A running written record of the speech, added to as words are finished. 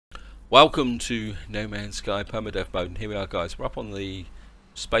Welcome to No Man's Sky Permadeath mode, and here we are, guys. We're up on the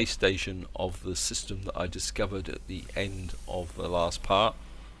space station of the system that I discovered at the end of the last part.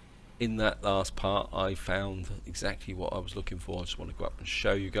 In that last part I found exactly what I was looking for. I just want to go up and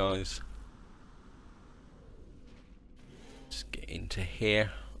show you guys. Just get into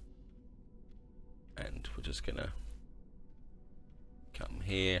here and we're just gonna come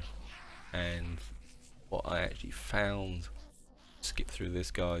here, and what I actually found, skip through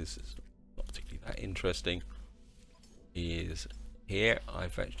this, guys, it's not particularly that interesting, is here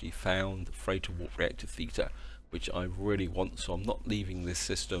I've actually found freighter warp reactor theta, which I really want, so I'm not leaving this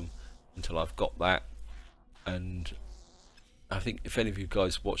system until I've got that. And I think if any of you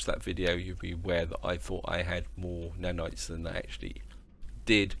guys watched that video, you'll be aware that I thought I had more nanites than I actually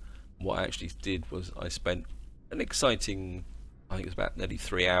did. What I actually did was I spent an exciting, I think it was about nearly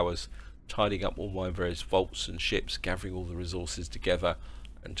 3 hours, tidying up all my various vaults and ships, gathering all the resources together.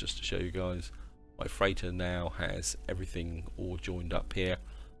 And just to show you guys, my freighter now has everything all joined up here.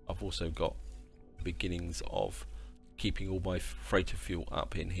 I've also got the beginnings of keeping all my freighter fuel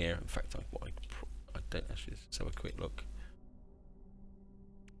up in here. In fact, I don't actually, let's have a quick look.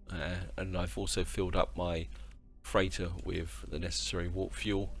 And I've also filled up my freighter with the necessary warp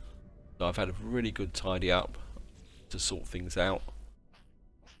fuel. So I've had a really good tidy up to sort things out,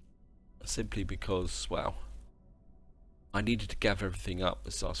 simply because, well, I needed to gather everything up.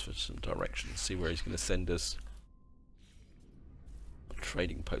 Let's ask for some directions, see where he's going to send us. A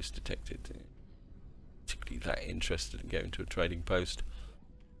trading post detected. Particularly that interested in going to a trading post.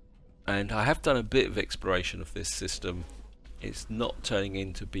 And I have done a bit of exploration of this system. It's not turning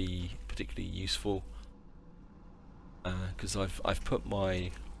in to be particularly useful, because I've put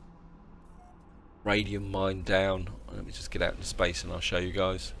my radium mine down. Let me just get out into space and I'll show you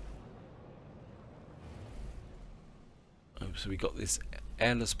guys. So we got this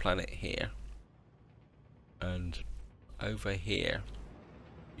airless planet here, and over here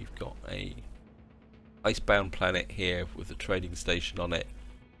you've got a icebound planet here with a trading station on it,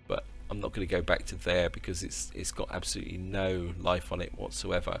 but I'm not going to go back to there because it's got absolutely no life on it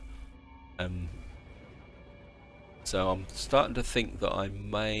whatsoever. So I'm starting to think that I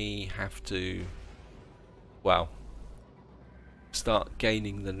may have to, well, start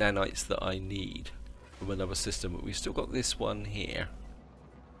gaining the nanites that I need from another system. But we've still got this one here,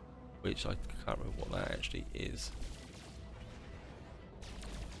 which I can't remember what that actually is.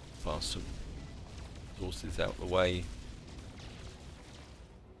 Pass some resources out the way.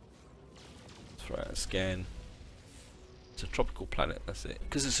 Throw out a scan. It's a tropical planet, that's it.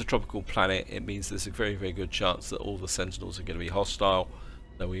 Because it's a tropical planet, it means there's a very, very good chance that all the Sentinels are going to be hostile.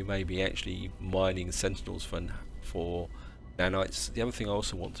 So we may be actually mining Sentinels for nanites. The other thing I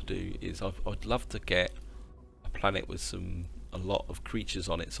also want to do is I'd love to get a planet with a lot of creatures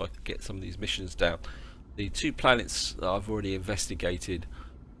on it, so I could get some of these missions down. The two planets that I've already investigated,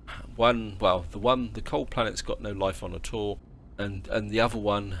 the cold planet's got no life on at all, and the other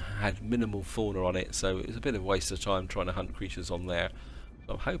one had minimal fauna on it, so it was a bit of a waste of time trying to hunt creatures on there.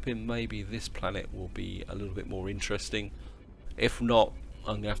 So I'm hoping maybe this planet will be a little bit more interesting. If not,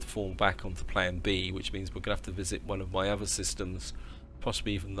 I'm going to have to fall back onto plan B, which means we're going to have to visit one of my other systems,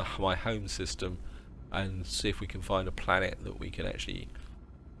 possibly even my home system, and see if we can find a planet that we can actually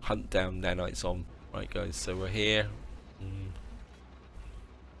hunt down nanites on. Right, guys, so we're here.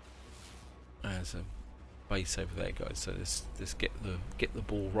 There's a base over there, guys, so let's get the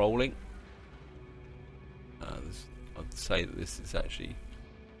ball rolling. I'd say that this is actually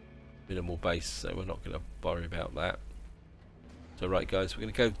minimal base, so we're not going to worry about that. So right, guys, we're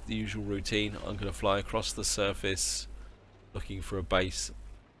going to go the usual routine. I'm going to fly across the surface looking for a base.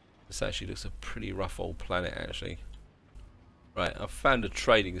 This actually looks a pretty rough old planet, actually. Right, I've found a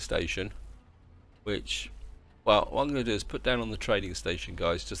trading station, which, well, what I'm going to do is put down on the trading station,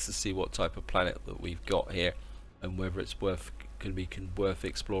 guys, just to see what type of planet that we've got here and whether it's worth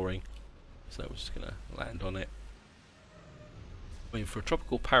exploring. So we're just going to land on it. I mean, for a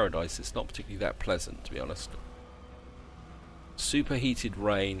tropical paradise, it's not particularly that pleasant, to be honest. Superheated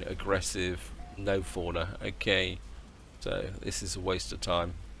rain, aggressive, no fauna. Okay, so this is a waste of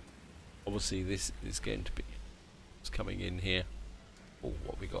time. Obviously this is going to be, it's coming in here. Oh,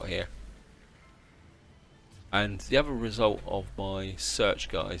 what we got here. And the other result of my search,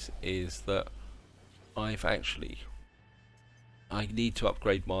 guys, is that I need to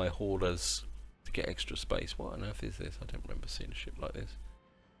upgrade my haulers to get extra space. What on earth is this? I don't remember seeing a ship like this.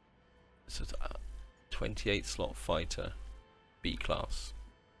 It's a 28 slot fighter, B class.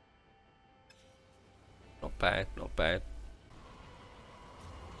 Not bad, not bad.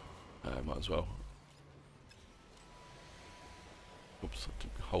 Might as well Oops, I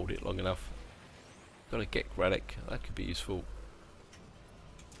didn't hold it long enough. Got a Gek relic, that could be useful.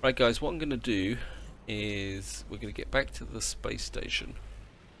 Right guys, what I'm going to do is we're going to get back to the space station.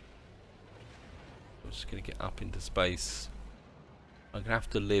 I'm just going to get up into space. I'm going to have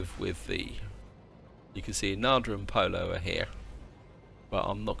to live with the... You can see Nada and Polo are here, but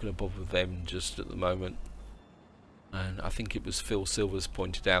I'm not going to bother with them just at the moment. And I think it was Phil Silvers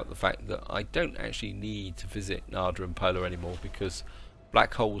pointed out the fact that I don't actually need to visit Nada and Polo anymore, because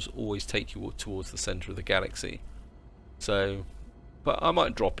black holes always take you towards the centre of the galaxy. So, but I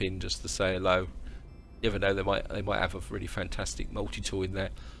might drop in just to say hello. You never know, they might have a really fantastic multi-tool in there.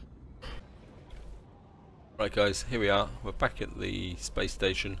 Right guys, here we are. We're back at the space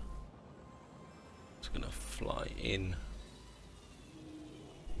station. Just gonna fly in.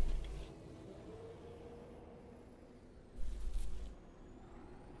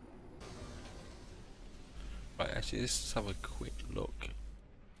 Right, actually let's have a quick look.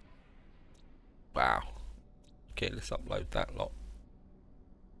 Wow. Okay, let's upload that lot.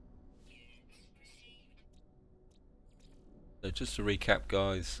 So just to recap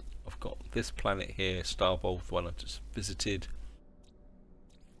guys, I've got this planet here, Starbolt, the one I just visited.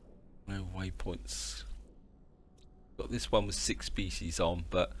 No waypoints. Got this one with 6 species on,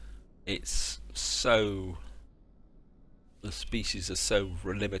 but it's so... The species are so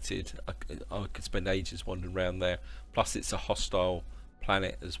limited, I could spend ages wandering around there. Plus it's a hostile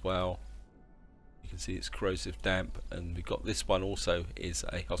planet as well. You can see it's corrosive damp, and we've got this one also is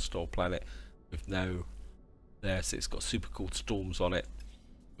a hostile planet with no... There, so it's got super cool storms on it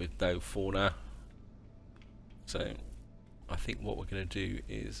with no fauna. So I think what we're going to do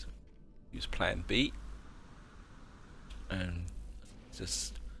is use plan B, and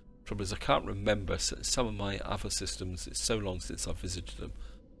just trouble is I can't remember some of my other systems. It's so long since I've visited them,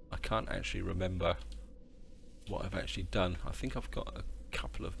 I can't actually remember what I've actually done. I think I've got a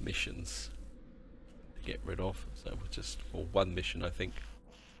couple of missions to get rid of, so we'll just, or one mission I think.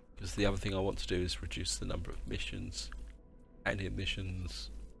 Because the other thing I want to do is reduce the number of missions and emissions.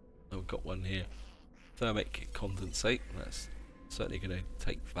 Oh, we've got one here. Thermic condensate. That's certainly going to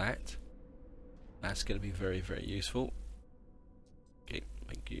take that. That's going to be very, very useful. Okay,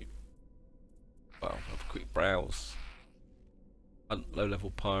 thank you. Well, have a quick browse. Hunt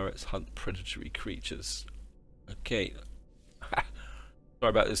low-level pirates. Hunt predatory creatures. Okay. Sorry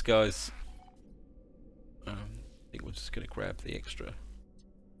about this, guys. I think we're just going to grab the extra.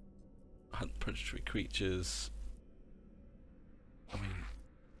 Hunt predatory creatures. I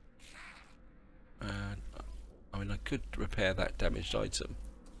mean, I could repair that damaged item.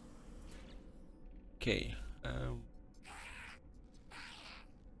 Okay.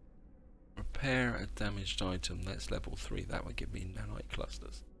 Repair a damaged item. That's level 3. That would give me nanite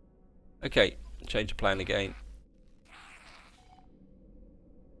clusters. Okay. Change of plan again.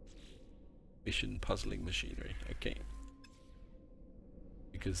 Mission puzzling machinery. Okay.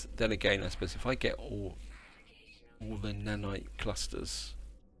 Because then again, I suppose if I get all the nanite clusters,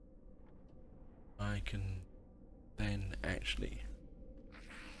 I can then actually...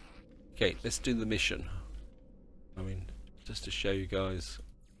 Okay, let's do the mission. I mean, just to show you guys,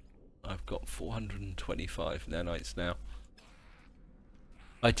 I've got 425 nanites now.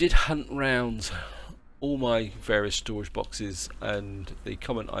 I did hunt round all my various storage boxes, and the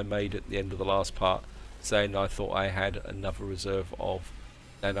comment I made at the end of the last part saying I thought I had another reserve of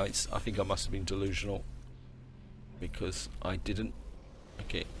nanites, I think I must have been delusional, because I didn't.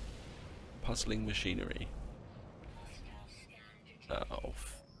 Okay, puzzling machinery. Oh,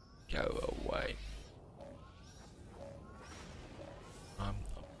 go away. I'm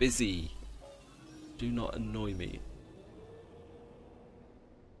busy. Do not annoy me.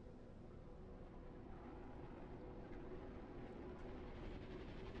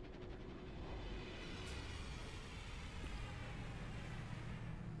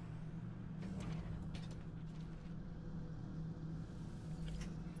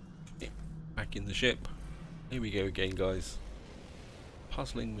 Back in the ship. Here we go again, guys.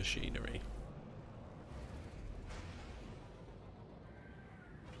 Puzzling machinery.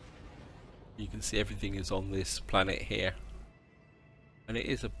 You can see everything is on this planet here, and it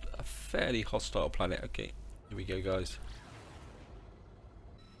is a fairly hostile planet. Okay, here we go, guys.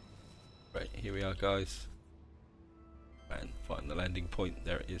 Right, here we are, guys, and find the landing point.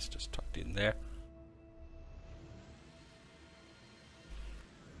 There it is, just tucked in there.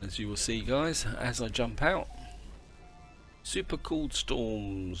 As you will see, guys, as I jump out, super cooled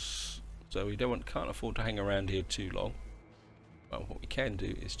storms, so we can't afford to hang around here too long. Well, what we can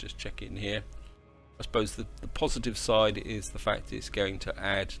do is just check in here. I suppose the positive side is the fact it's going to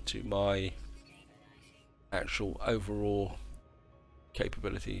add to my actual overall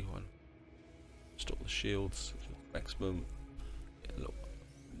capability. One, store the shields maximum. Get a little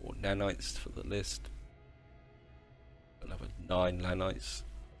more nanites for the list. Another 9 nanites.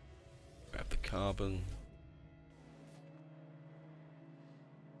 Grab the carbon.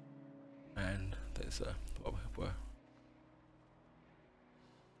 And there's a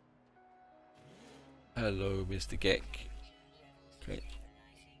hello, Mr. Geck. Okay.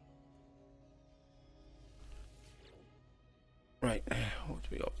 Right, what do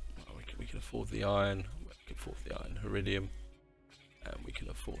we got? Well, we can afford the iron. We can afford the iron iridium, and we can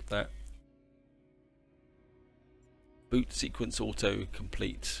afford that. Boot sequence auto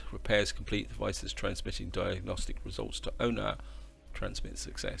complete. Repairs complete. Devices transmitting diagnostic results to owner. Transmit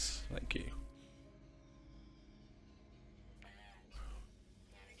success. Thank you.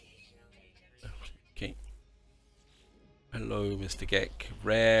 Okay. Hello, Mr. Geck.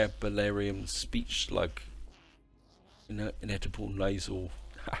 Rare Balerium speech slug. Inedible nasal.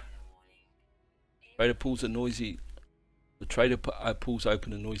 Trader pulls a noisy. The trader pulls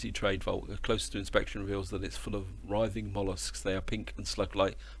open a noisy trade vault. Closer to inspection reveals that it's full of writhing mollusks. They are pink and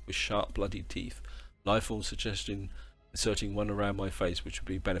slug-like with sharp, bloody teeth. Life form suggesting inserting one around my face, which would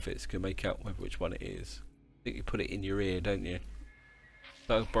be benefits. Can make out which one it is. I think you put it in your ear, don't you?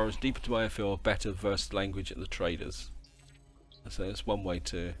 Slug burrows deep into my feel better versed language at the traders. So that's one way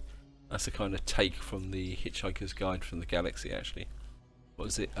to. That's a kind of take from the Hitchhiker's Guide from the Galaxy, actually. What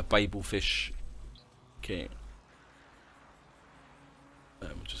is it? A Babel fish. Okay.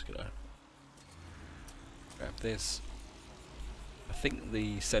 I'm just gonna grab this. I think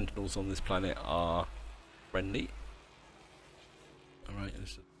the Sentinels on this planet are friendly. Alright, I'm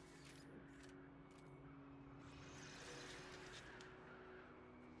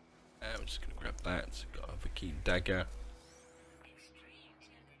just gonna grab that. Got a keen dagger.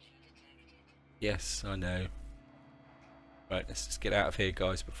 Yes, I know. Right, let's just get out of here,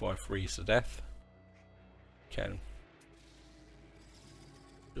 guys, before I freeze to death. Can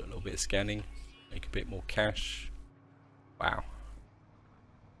do a little bit of scanning, make a bit more cash. Wow.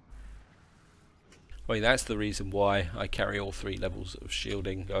 Well, that's the reason why I carry all 3 levels of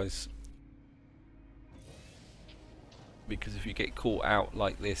shielding, guys. Because if you get caught out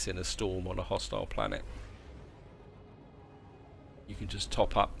like this in a storm on a hostile planet, you can just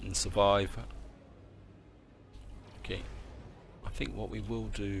top up and survive. Okay, I think what we will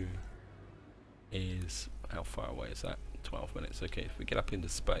do is, how far away is that? 12 minutes. Okay, if we get up into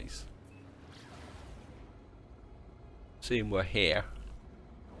space, seeing we're here,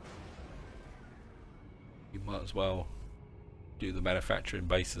 you might as well do the manufacturing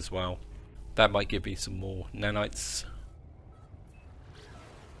base as well. That might give me some more nanites.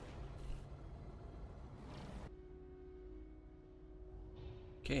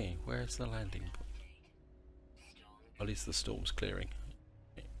 Okay, where's the landing point? At least the storm's clearing.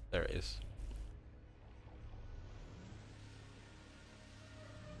 Okay, there it is.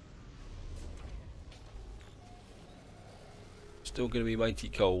 Still going to be mighty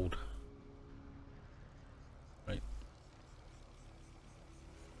cold. Right.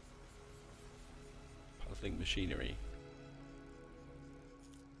 Puzzling machinery.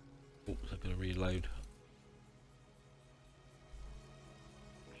 Oops, I'm going to reload.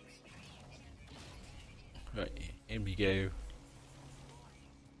 Right, in we go.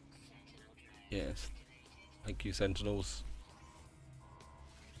 Yes. Thank you, Sentinels.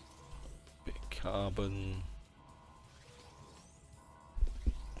 Bit of carbon.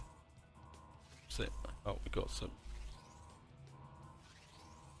 That's it. Oh, we got some.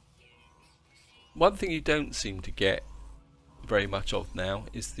 One thing you don't seem to get very much of now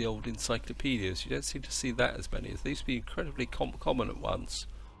is the old encyclopedias. You don't seem to see that as many. They used to be incredibly common at once.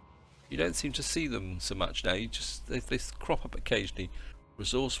 You don't seem to see them so much now. You just they crop up occasionally.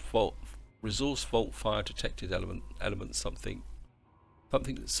 Resource fault, fire detected element something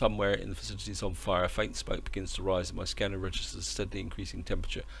that's somewhere in the facility is on fire. A faint smoke begins to rise and my scanner registers a steadily increasing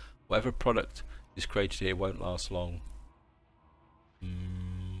temperature. Whatever product is created here won't last long.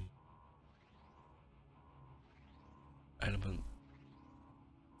 Element.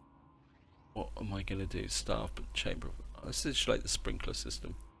 What am I going to do? Staff but chamber. Let's isolate the sprinkler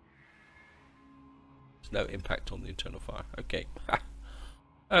system. There's no impact on the internal fire. Okay.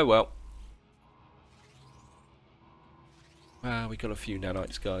 Oh well. We got a few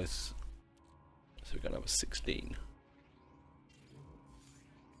nanites, guys. So we're going to have a 16.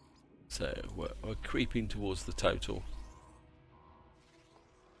 So we're creeping towards the total.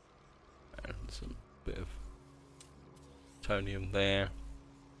 And some bit of plutonium there.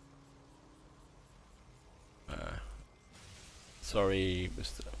 Sorry,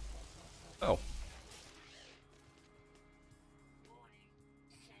 Mr. Oh.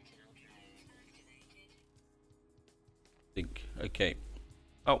 Okay.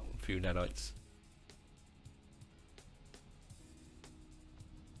 Oh, a few nanites.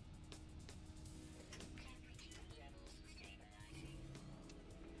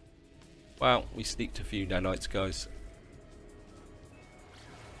 Well, we sneaked a few nanites, guys.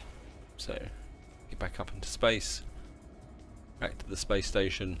 So, get back up into space. Back to the space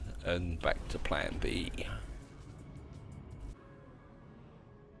station and back to plan B.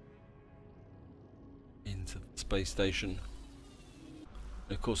 Into the space station.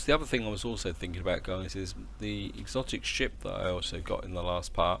 And of course, the other thing I was also thinking about, guys, is the exotic ship that I also got in the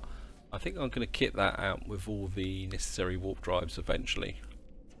last part. I think I'm going to kit that out with all the necessary warp drives eventually.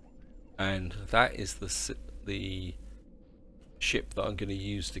 And that is the ship that I'm going to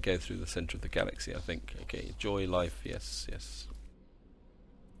use to go through the center of the galaxy, I think. Okay, joy, life, yes, yes.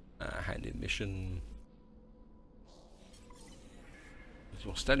 Hand in mission.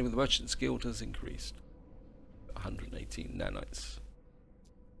 Your standing with the Merchants Guild has increased. 118 nanites.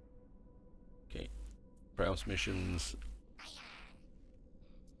 Okay, browse missions.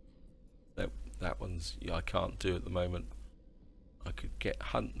 Nope, that one's, yeah, I can't do at the moment. I could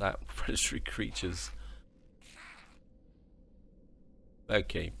hunt that predatory creatures.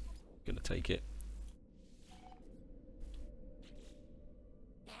 Okay, gonna take it.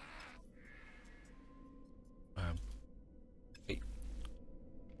 Okay.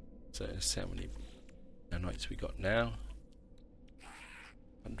 So how many nanites we got now?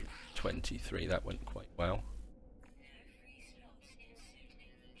 123. That went quite well.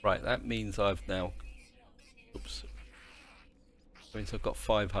 Right, that means I've now. Oops. That means I've got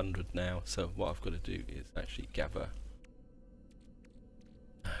 500 now. So what I've got to do is actually gather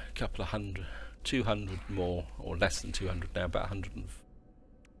a couple of 200 more, or less than 200 now, about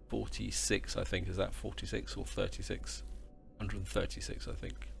 146, I think. Is that 46 or 36? 136, I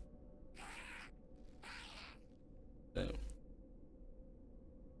think. So,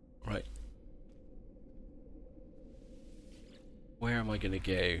 right. Where am I going to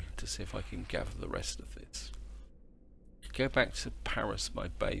go to see if I can gather the rest of this? Go back to Paris, my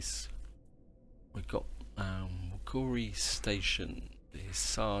base. We've got Wakuri Station, the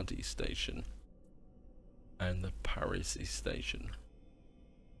Hisardi Station, and the Parisi Station.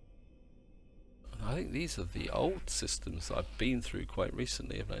 I think these are the old systems I've been through quite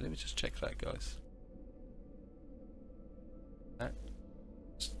recently, haven't I? Let me just check that, guys. That.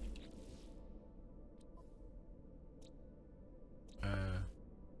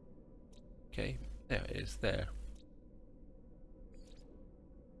 Okay, there it is, there.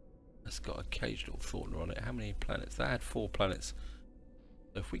 It's got occasional thought on it. How many planets? That had 4 planets.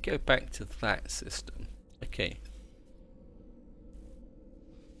 So if we go back to that system, okay.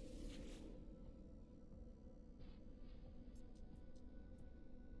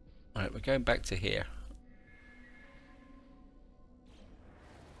 Alright, we're going back to here.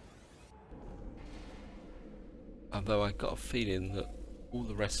 Although I got a feeling that all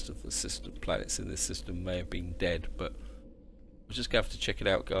the rest of the system planets in this system may have been dead, but we're just going to have to check it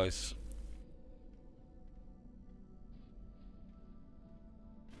out, guys.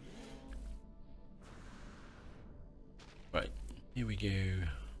 Right, here we go.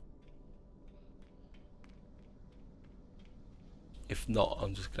 If not,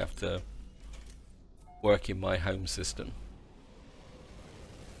 I'm just going to have to work in my home system.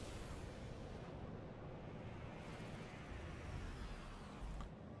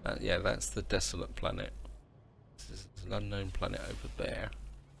 Yeah, that's the desolate planet. This is an unknown planet over there.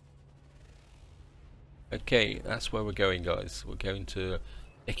 Okay, that's where we're going, guys. We're going to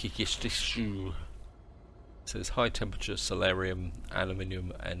Ekikistishu. It says high temperature solarium,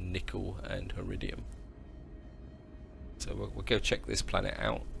 aluminium, and nickel and iridium. So we'll go check this planet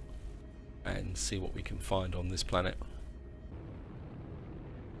out and see what we can find on this planet.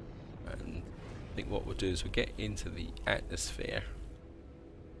 And I think what we'll do is we'll get into the atmosphere.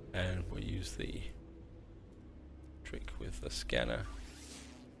 And we'll use the trick with the scanner.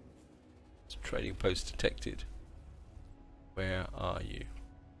 Trading post detected. Where are you?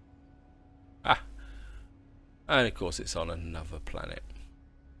 Ah! And of course it's on another planet.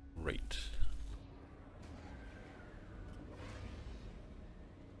 Great.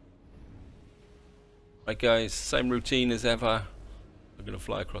 Right guys, same routine as ever. I'm going to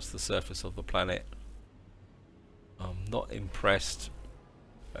fly across the surface of the planet. I'm not impressed.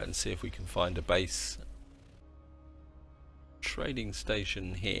 And see if we can find a base. Trading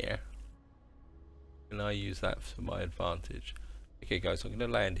station here. Can I use that for my advantage? Okay guys, I'm going to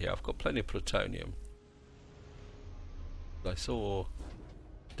land here. I've got plenty of plutonium. I saw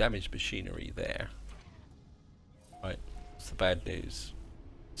damaged machinery there. Right, what's the bad news?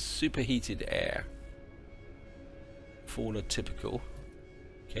 Superheated air. fauna typical.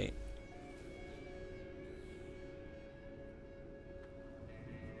 Okay.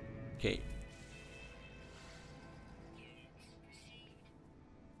 Okay.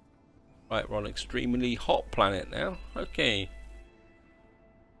 Right, we're on an extremely hot planet now. Okay.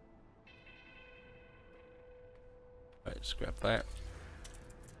 Right, let's grab that.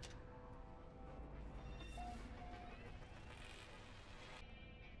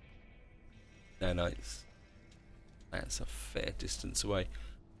 Nanites. That's a fair distance away.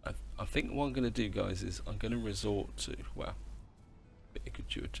 I think what I'm going to do, guys, is I'm going to resort to, well, a bit of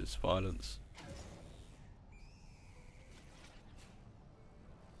gratuitous violence.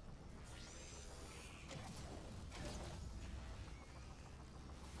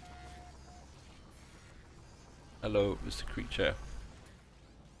 Hello, Mr. Creature.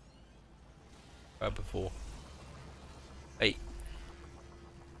 Before. Hey.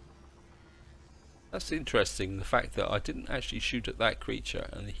 That's interesting, the fact that I didn't actually shoot at that creature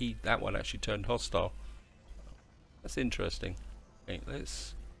and that one actually turned hostile. That's interesting. Okay,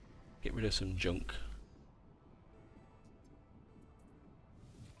 let's get rid of some junk.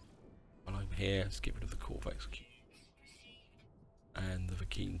 While I'm here, let's get rid of the Corvax and the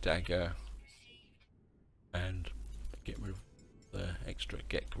Vakeen dagger and get rid of the extra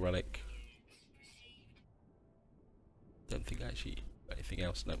Gek relic. Don't think actually anything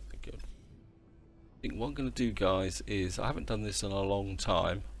else. No, good. I think what I'm going to do, guys, is I haven't done this in a long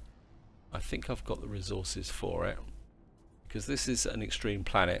time. I think I've got the resources for it, because this is an extreme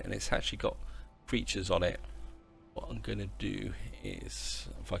planet and it's actually got creatures on it. What I'm going to do is,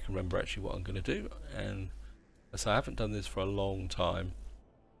 if I can remember actually what I'm going to do, and as I haven't done this for a long time,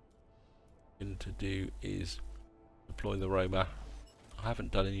 what I'm going to do is deploy the roamer. I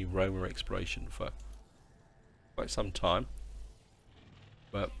haven't done any roamer exploration for quite some time,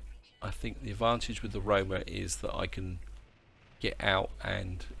 but I think the advantage with the roamer is that I can get out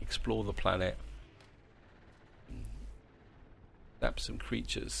and explore the planet, tap some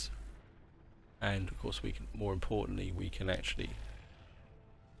creatures, and of course we can, more importantly, we can actually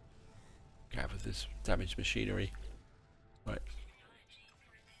gather this damaged machinery. Right.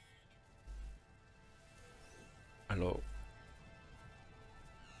 Hello.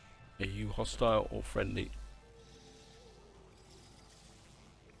 Are you hostile or friendly?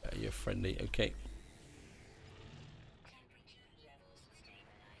 You're friendly, okay.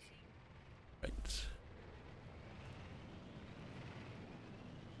 Right.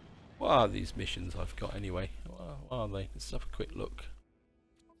 What are these missions I've got anyway? What are they? Let's have a quick look.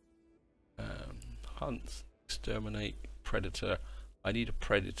 Hunt, exterminate, predator. I need a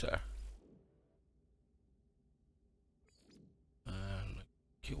predator.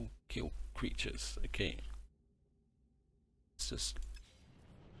 Kill creatures. Okay. It's just,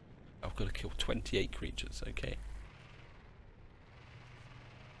 I've got to kill 28 creatures. Okay.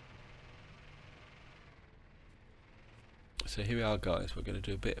 So here we are, guys. We're going to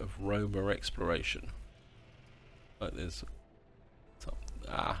do a bit of roamer exploration. Like there's some,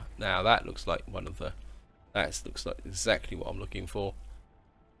 now that looks like one of the. That looks like exactly what I'm looking for.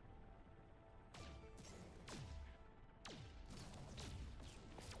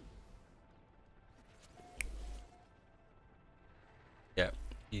 Yeah,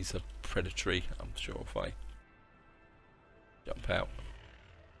 he's a predatory. I'm sure if I jump out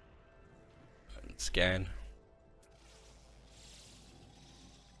and scan.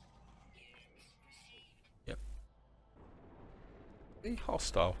 Yep. Are you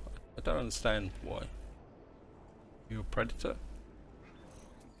hostile? I don't understand why. You're a predator?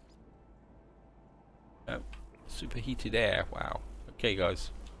 Yep. Superheated air. Wow. Okay,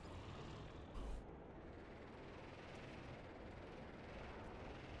 guys.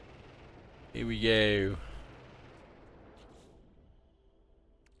 Here we go.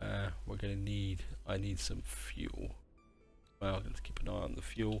 We're gonna need. I need some fuel. Well, let's keep an eye on the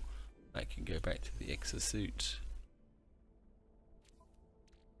fuel. That can go back to the exosuit.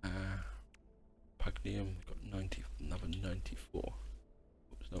 Pugnium got 90. Another 94.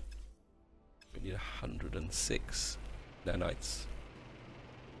 Oops, no. We need 106 nanites.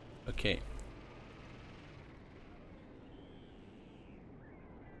 Okay.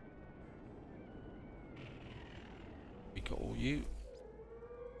 We got all you.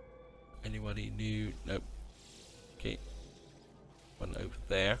 Anybody new? Nope. Okay. One over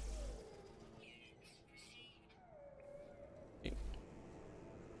there. Okay.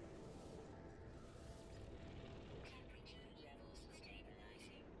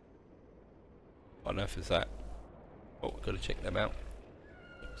 What on earth is that? Oh, we've got to check them out.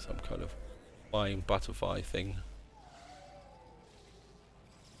 Some kind of flying butterfly thing.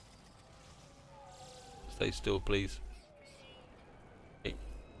 Stay still, please.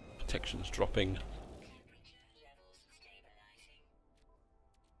 protection's dropping.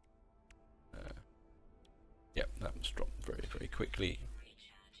 Yep, that was dropped very, very quickly.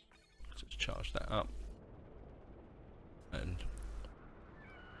 Let's charge that up. And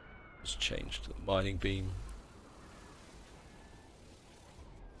let's change to the mining beam.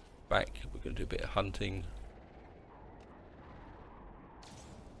 Back, we're going to do a bit of hunting.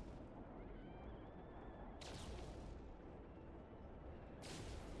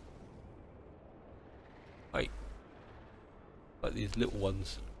 Right. Like these little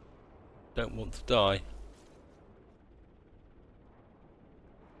ones don't want to die.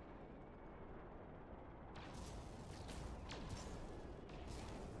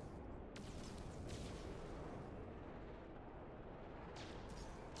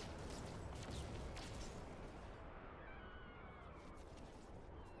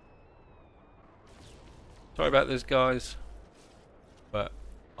 Sorry about this, guys, but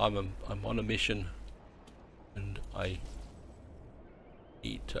I'm on a mission, and I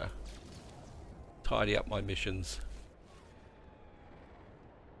need to tidy up my missions.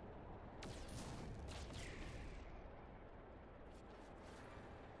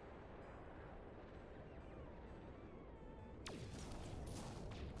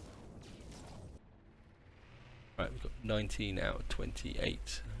 Right, we've got 19 out of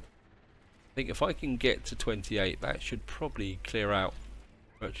 28. I think if I can get to 28, that should probably clear out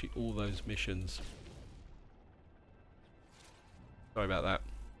virtually all those missions. Sorry about that.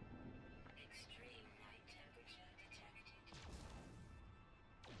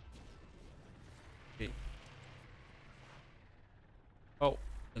 Okay. Oh,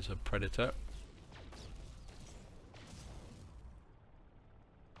 there's a predator.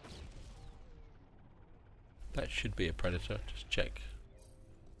 That should be a predator, just check.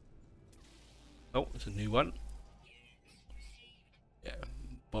 Oh, it's a new one. Yeah,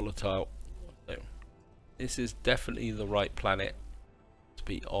 volatile. So, this is definitely the right planet to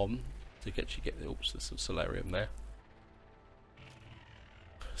be on to get the oops, there's some solarium there.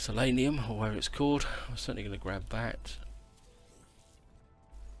 Selenium, or whatever it's called. I'm certainly going to grab that.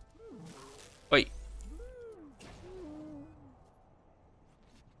 Wait.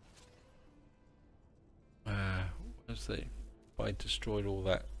 Where's the... I destroyed all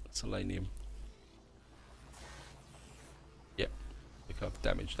that selenium. Yep, I think I've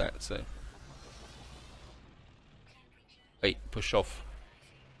damaged that, so... Wait, push off.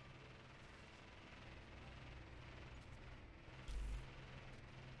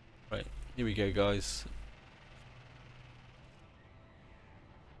 Right, here we go, guys.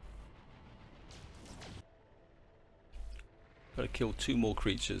 Got to kill 2 more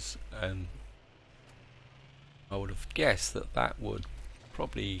creatures, and I would have guessed that that would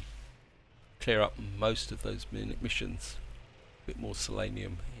probably clear up most of those missions. A bit more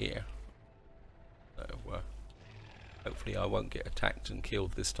selenium here. So, hopefully I won't get attacked and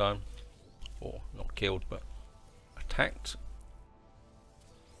killed this time. Or not killed, but attacked.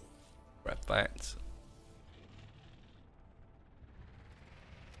 Grab that.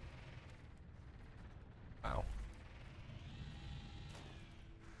 Wow.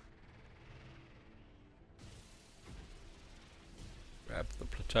 Grab the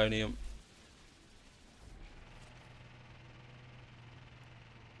plutonium.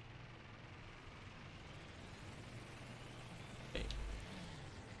 Okay.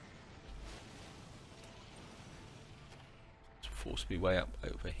 Let's force me way up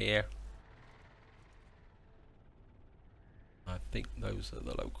over here. I think those are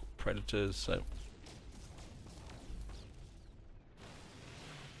the local predators, so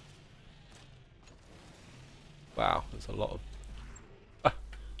wow, there's a lot of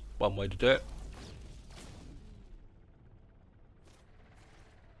one way to do it.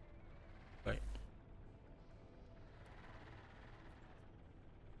 Right.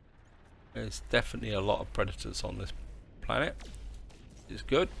 There's definitely a lot of predators on this planet. It's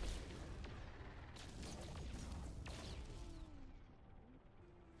good.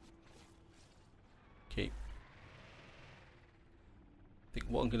 Okay. I think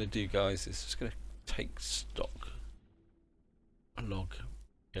what I'm going to do, guys, is just going to take stock. A log.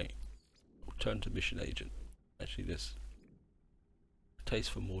 Okay. Return to mission agent. Actually, this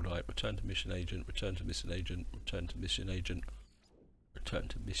taste for Mordite. Return to mission agent. Return to mission agent. Return to mission agent. Return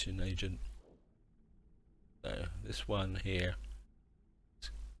to mission agent. So this one here.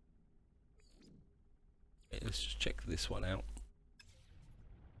 Okay, let's just check this one out.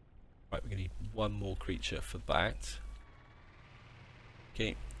 Right, we're going to need 1 more creature for that.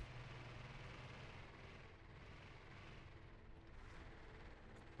 Okay.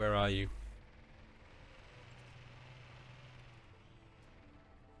 Where are you?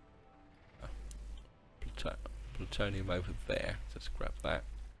 plutonium over there. Let's grab that.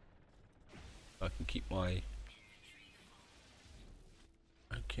 I can keep my...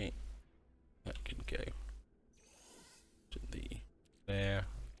 Okay, that can go to the there.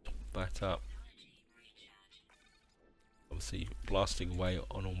 Top that up. Obviously, blasting away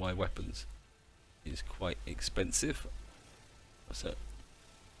on all my weapons is quite expensive. What's that?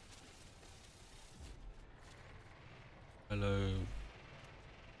 Hello.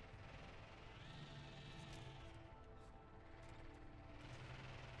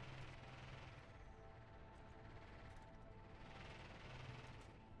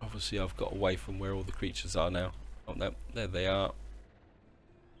 Obviously I've got away from where all the creatures are now. Oh no, there they are.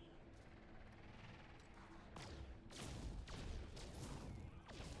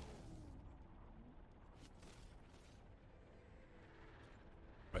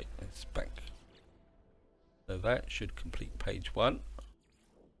 Right, it's back. So that should complete page 1.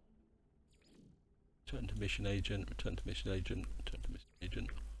 Return to mission agent, return to mission agent, return to mission agent.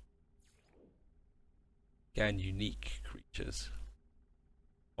 Scan unique creatures.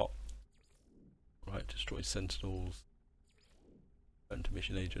 Right, destroy Sentinels. Return to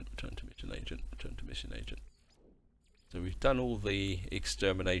mission agent, return to mission agent, return to mission agent. So we've done all the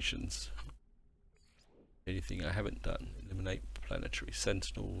exterminations. Anything I haven't done, eliminate planetary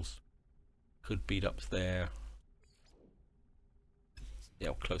Sentinels. Could beat up there. See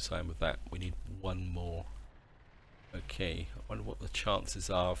how close I am with that. We need one more. Okay, I wonder what the chances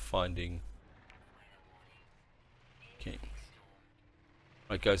are of finding. Okay.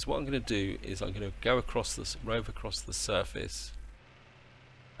 Right guys, what I'm going to do is I'm going to go across this, rove across the surface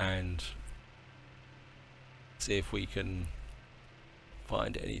and see if we can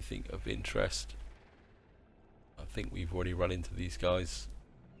find anything of interest. I think we've already run into these guys.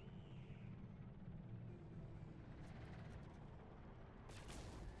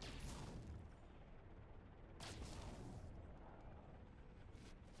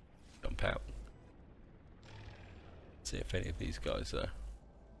 Jump out. See if any of these guys are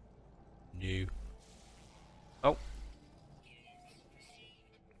new. Oh.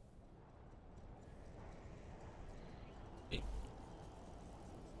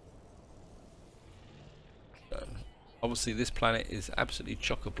 Obviously this planet is absolutely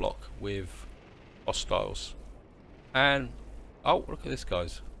chock-a-block with hostiles. And oh, look at this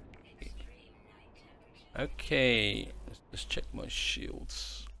guys. Okay, let's just check my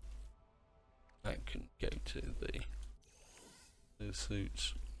shields. That can go to the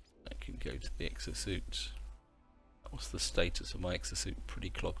suits. That can go to the exosuit. What's the status of my exosuit? Pretty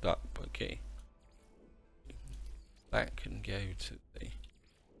clogged up. Okay. That can go to the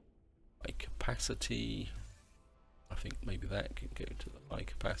high capacity. I think maybe that can go to the high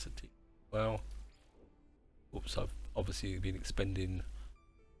capacity. Well, oops, I've obviously been expending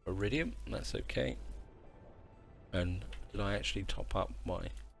iridium. That's okay. And did I actually top up my...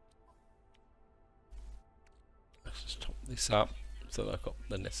 Let's just top this up so that I've got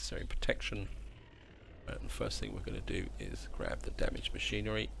the necessary protection. And the first thing we're going to do is grab the damaged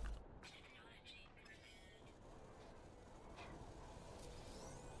machinery.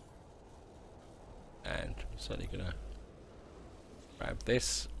 And I'm certainly going to grab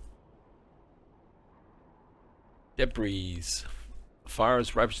this. Debris. Fire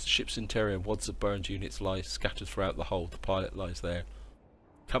has ravaged the ship's interior. Wads of burned units lie scattered throughout the hold. The pilot lies there.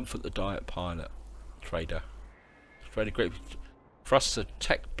 Comfort the diet pilot. Trader. Trader Great thrusts a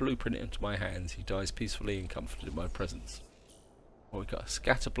tech blueprint into my hands. He dies peacefully and comforted in my presence. Oh, we got a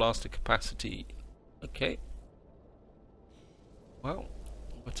scatter blaster capacity. Okay. Well,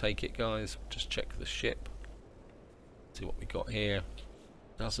 I'll take it, guys. Just check the ship. See what we got here.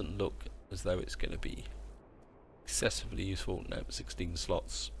 Doesn't look as though it's going to be excessively useful. No, 16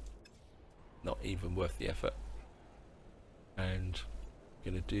 slots. Not even worth the effort. And what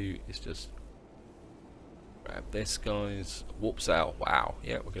I'm going to do is just grab this, guys. Warps out. Wow.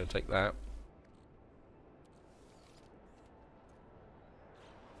 Yeah, we're going to take that.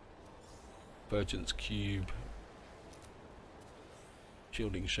 Virgins cube.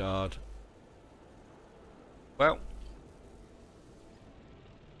 Shielding shard. Well.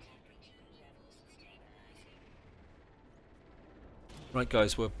 Right,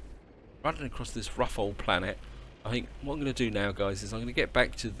 guys, we're running across this rough old planet. I think what I'm going to do now, guys, is I'm going to get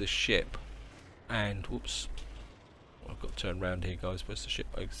back to the ship. And, whoops. I've got to turn around here, guys. Where's the ship?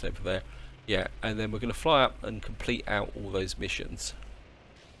 Oh, it's over there. Yeah, and then we're going to fly up and complete out all those missions.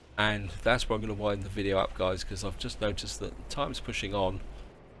 And that's where I'm going to wind the video up, guys, because I've just noticed that time's pushing on.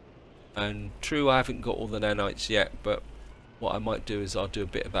 And true, I haven't got all the nanites yet, but what I might do is I'll do a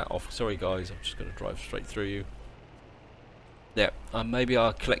bit of that off. Sorry, guys, I'm just going to drive straight through you. Yeah, maybe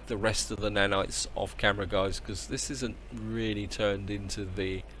I'll collect the rest of the nanites off camera, guys, because this isn't really turned into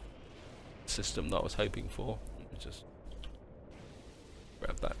the system that I was hoping for. Let me just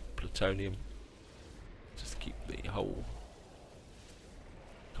grab that plutonium. Just keep the whole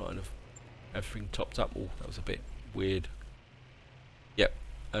kind of everything topped up. Oh, that was a bit weird. Yep,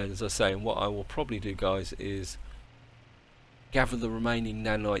 and as I say, what I will probably do, guys, is gather the remaining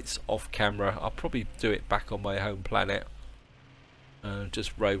nanites off camera. I'll probably do it back on my home planet.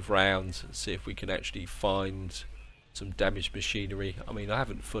 Just rove round and see if we can actually find some damaged machinery. I mean, I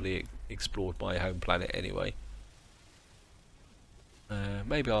haven't fully explored my home planet anyway.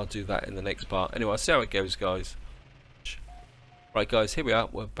 Maybe I'll do that in the next part. Anyway, I'll see how it goes, guys. Right, guys, here we are.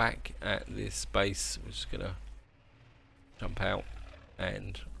 We're back at this base. We're just gonna jump out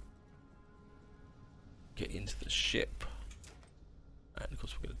and get into the ship. And of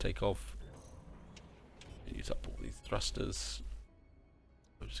course, we're gonna take off. Use up all these thrusters.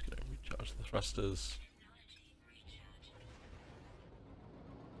 I'm just going to recharge the thrusters.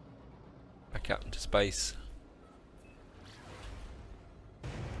 Back out into space.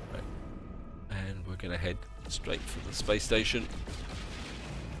 Right. And we're going to head straight for the space station.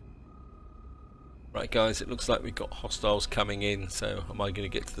 Right, guys, it looks like we've got hostiles coming in, so am I going to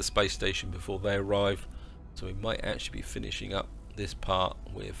get to the space station before they arrive? So we might actually be finishing up this part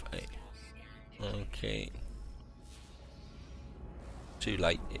with a... Okay. Too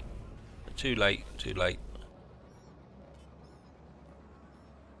late. Too late. Too late.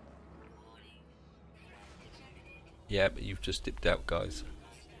 Yeah, but you've just dipped out, guys.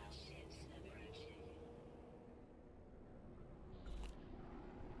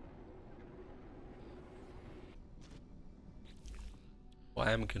 What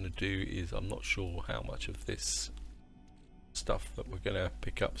I am going to do is, I'm not sure how much of this stuff that we're going to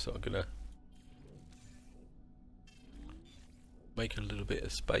pick up, so I'm going to make a little bit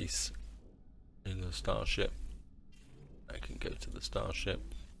of space in the starship. That can go to the starship.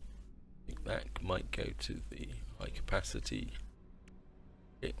 I think that might go to the high capacity.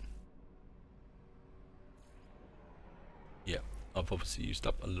 Okay. Yeah, I've obviously used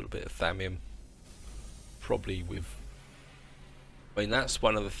up a little bit of thallium. Probably with... I mean, that's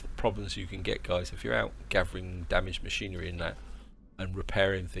one of the problems you can get, guys, if you're out gathering damaged machinery in that and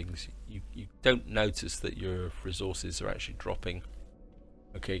repairing things. You don't notice that your resources are actually dropping.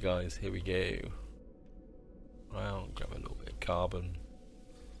 Okay, guys, here we go. Well, grab a little bit of carbon.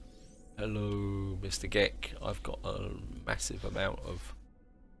 Hello, Mr. Geck. I've got a massive amount of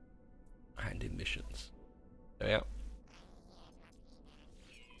hand-in missions. There we are.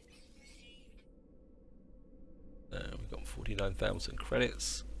 We've got 49,000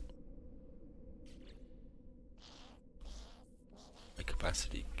 credits. My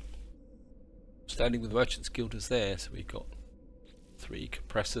capacity. Standing with the Merchants Guild is there, so we've got 3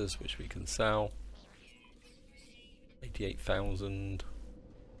 compressors which we can sell. 88,000.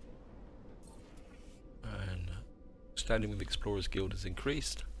 And standing with the Explorers Guild has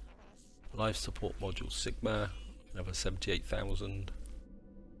increased. Life support module Sigma, another 78,000.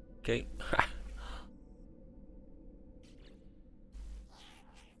 Okay.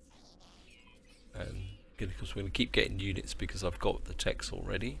 And of course we're going to keep getting units because I've got the techs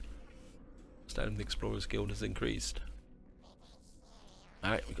already. Standing with the Explorers Guild has increased.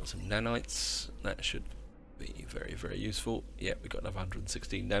 Alright, we've got some nanites. That should be very, very useful. Yeah, we've got another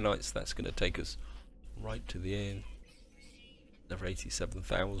 116 nanites. That's going to take us right to the end. Another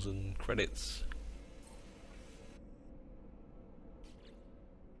 87,000 credits.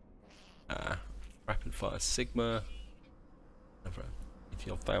 Rapid Fire Sigma. Another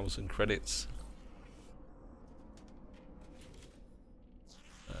 80,000 credits.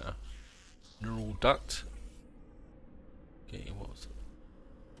 Neural duct. Okay, what was it?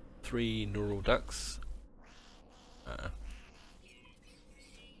 3 neural ducts.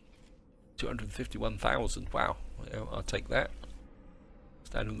 251,000. Wow, well, I'll take that.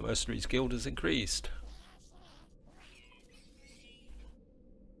 Standing with the Mercenaries Guild has increased.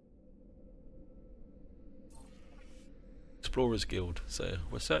 Explorers Guild, so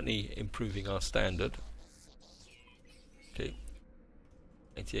we're certainly improving our standard. Okay,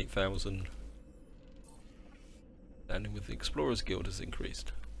 88,000. Standing with the Explorers Guild has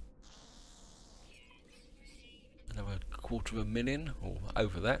increased. Another 250,000, or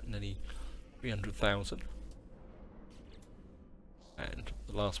over that, nearly 300,000. And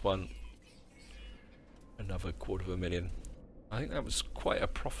the last one, another 250,000. I think that was quite a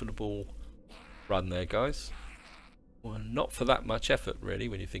profitable run there, guys. Well, not for that much effort, really,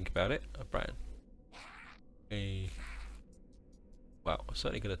 when you think about it. A brand. Well, I'm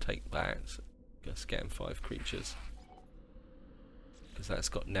certainly going to take that. Going to scan 5 creatures. because that's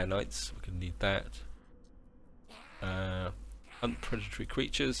got nanites. We're going to need that. Hunt predatory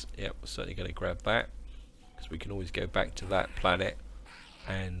creatures. Yep, we're certainly going to grab that, because we can always go back to that planet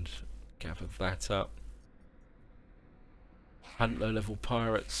and gather that up. Hunt low level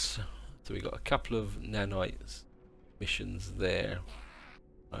pirates. So we got a couple of nanites missions there.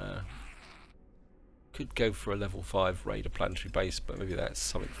 Could go for a level 5 raider planetary base, but maybe that's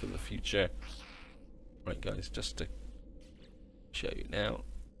something for the future. Right guys, just to show you now,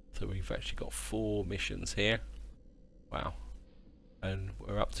 so we've actually got 4 missions here. Wow. And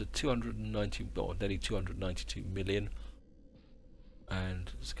we're up to 290, or nearly 292 million.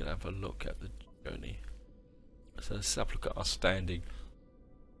 And just gonna have a look at the journey. So let's have a look at our standing.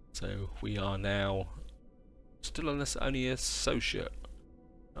 So we are now still on this only associate.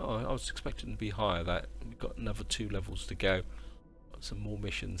 Oh, I was expecting to be higher. That we've got another 2 levels to go. Got some more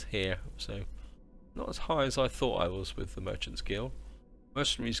missions here, so not as high as I thought I was with the Merchant's Guild.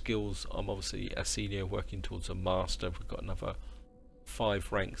 Mercenary skills, I'm obviously a senior working towards a master. We've got another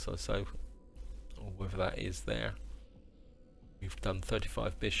 5 ranks or so, or whether that is there. We've done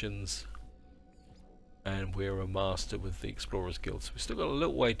 35 missions, and we're a master with the Explorers Guild. So we've still got a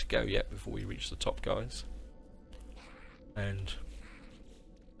little way to go yet before we reach the top, guys. And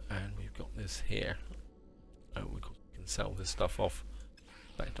we've got this here. We can sell this stuff off.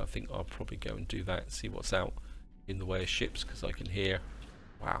 In fact, I think I'll probably go and do that and see what's out in the way of ships, because I can hear.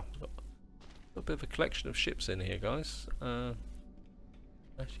 Wow, got a bit of a collection of ships in here, guys.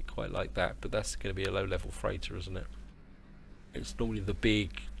 Actually quite like that, but that's going to be a low level freighter, isn't it? It's normally the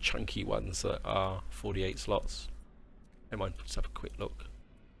big chunky ones that are 48 slots. Never mind, let's have a quick look.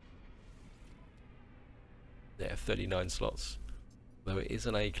 Yeah, 39 slots. Though it is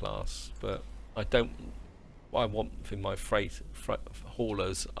an A class, but I don't. What I want in my freight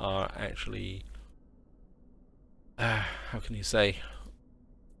haulers are actually, how can you say?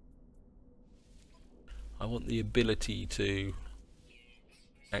 I want the ability to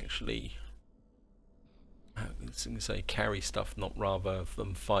actually, carry stuff, not rather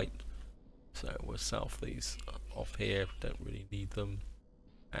than fight. So we'll sell off these off here. Don't really need them,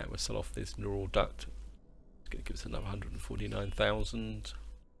 and we'll sell off this neural duct. It's going to give us another 149,000,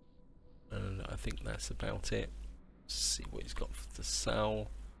 and I think that's about it. Let's see what he's got to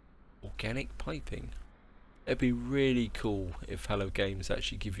sell. Organic piping. It'd be really cool if Hello Games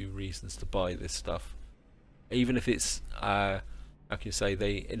actually give you reasons to buy this stuff, even if it's how can you say,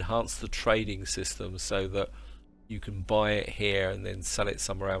 they enhance the trading system so that you can buy it here and then sell it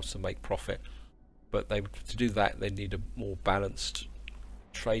somewhere else and make profit. But to do that, they need a more balanced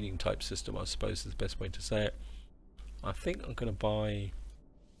trading type system, I suppose is the best way to say it. I think I'm going to buy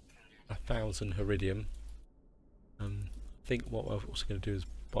 1,000 Iridium. I think what I'm also going to do is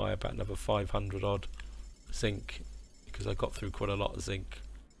buy about another 500 odd zinc, because I got through quite a lot of zinc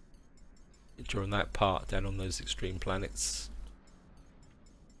during that part down on those extreme planets.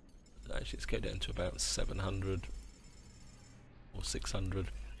 Actually, let's go down to about 700 or 600,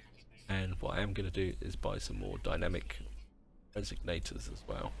 and what I am going to do is buy some more dynamic resignators as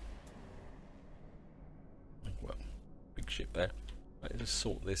well. Well, big ship there. Let's just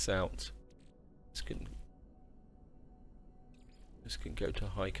sort this out. This can go to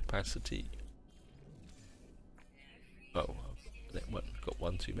high capacity. Oh, got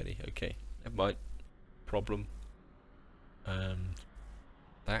one too many. Okay, never mind. Problem. And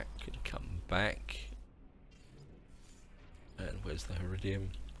that can come back. And where's the Iridium?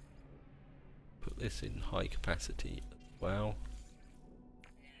 Put this in high capacity as well.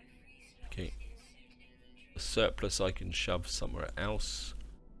 Okay. The surplus I can shove somewhere else.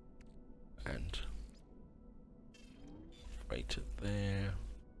 And freighter there.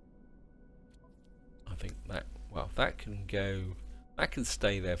 I think that, well, that can go, that can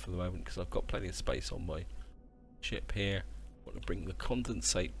stay there for the moment because I've got plenty of space on my ship here. I want to bring the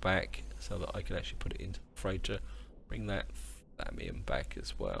condensate back so that I can actually put it into the freighter. Bring that thallium back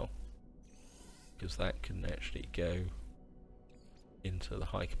as well, because that can actually go into the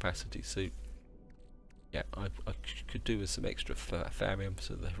high capacity suit. Yeah, I could do with some extra thallium,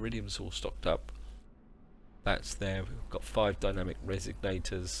 so the iridium's all stocked up. That's there. We've got 5 dynamic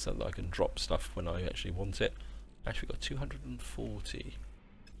resignators so that I can drop stuff when I actually want it. Actually, we've got 240.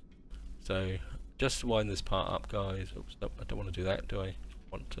 So just to wind this part up, guys. Oops, no, I don't want to do that, do I?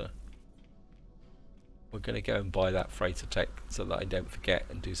 We're going to go and buy that freighter tech so that I don't forget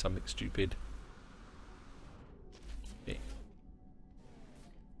and do something stupid. Okay.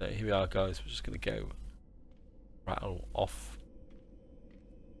 So here we are, guys. We're just going to go rattle off.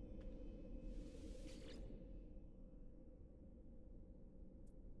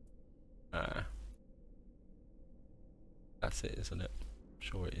 That's it, isn't it?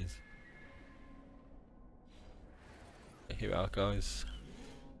 sure it is. Here we are, guys.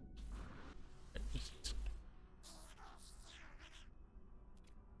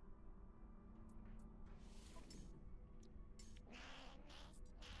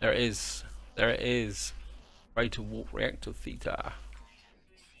 There it is. There it is. Freighter warp reactor theta.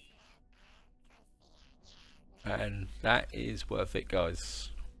 And that is worth it, guys.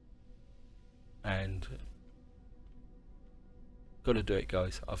 And got to do it,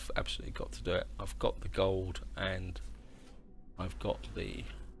 guys. I've absolutely got to do it. I've got the gold and I've got the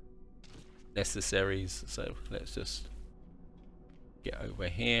necessaries, so let's just get over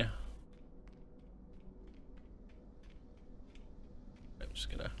here. I'm just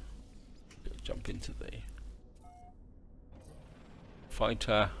gonna jump into the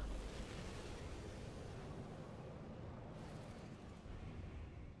fighter.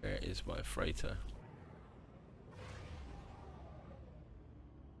 Where is my freighter?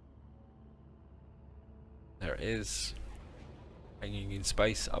 There it is, hanging in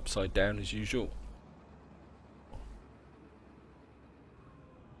space, upside down as usual.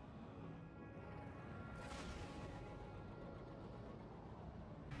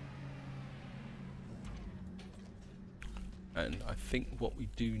 And I think what we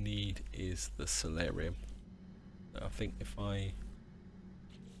do need is the solarium. I think if I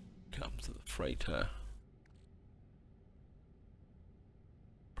come to the freighter,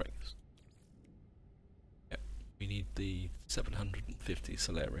 we need the 750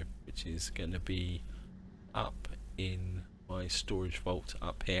 solarium, which is going to be up in my storage vault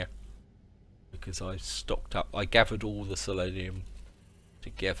up here, because I've stocked up. I gathered all the selenium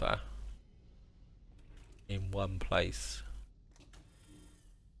together in one place.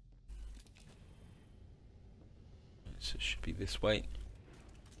 So it should be this way.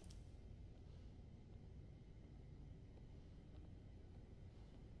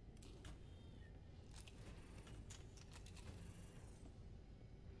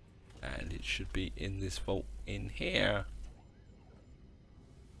 And it should be in this vault in here.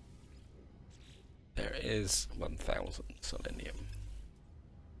 There is 1000 selenium.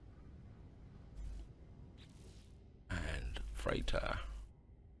 And freighter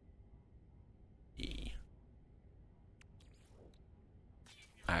E.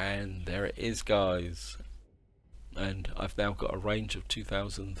 And there it is, guys. And I've now got a range of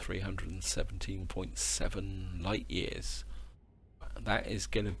 2317.7 light years. That is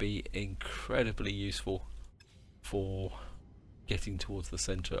going to be incredibly useful for getting towards the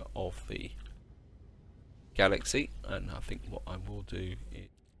center of the galaxy. And I think what I will do is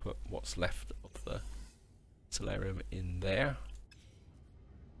put what's left of the solarium in there.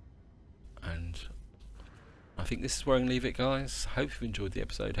 And I think this is where I'm going to leave it, guys. Hope you enjoyed the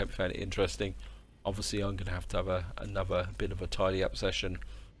episode. Hope you found it interesting. Obviously I'm going to have another bit of a tidy up session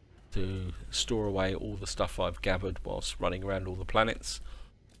to store away all the stuff I've gathered whilst running around all the planets.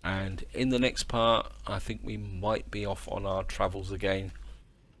 And in the next part I think we might be off on our travels again.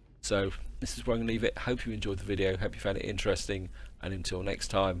 So this is where I'm going to leave it. Hope you enjoyed the video, hope you found it interesting, and until next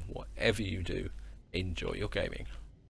time, whatever you do, enjoy your gaming.